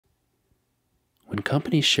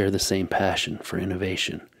companies share the same passion for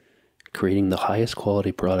innovation, creating the highest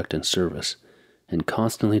quality product and service, and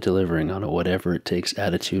constantly delivering on a whatever it takes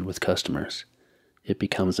attitude with customers, it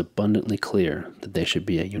becomes abundantly clear that they should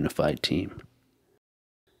be a unified team.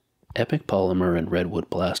 Epic Polymer and Redwood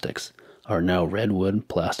Plastics are now Redwood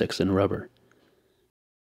Plastics and Rubber.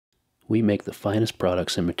 We make the finest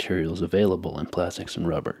products and materials available in plastics and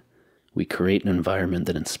rubber. We create an environment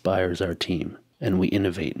that inspires our team, and we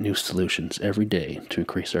innovate new solutions every day to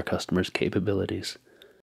increase our customers' capabilities.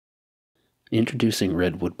 Introducing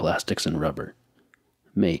Redwood Plastics and Rubber.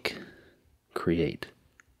 Make, create,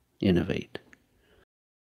 innovate.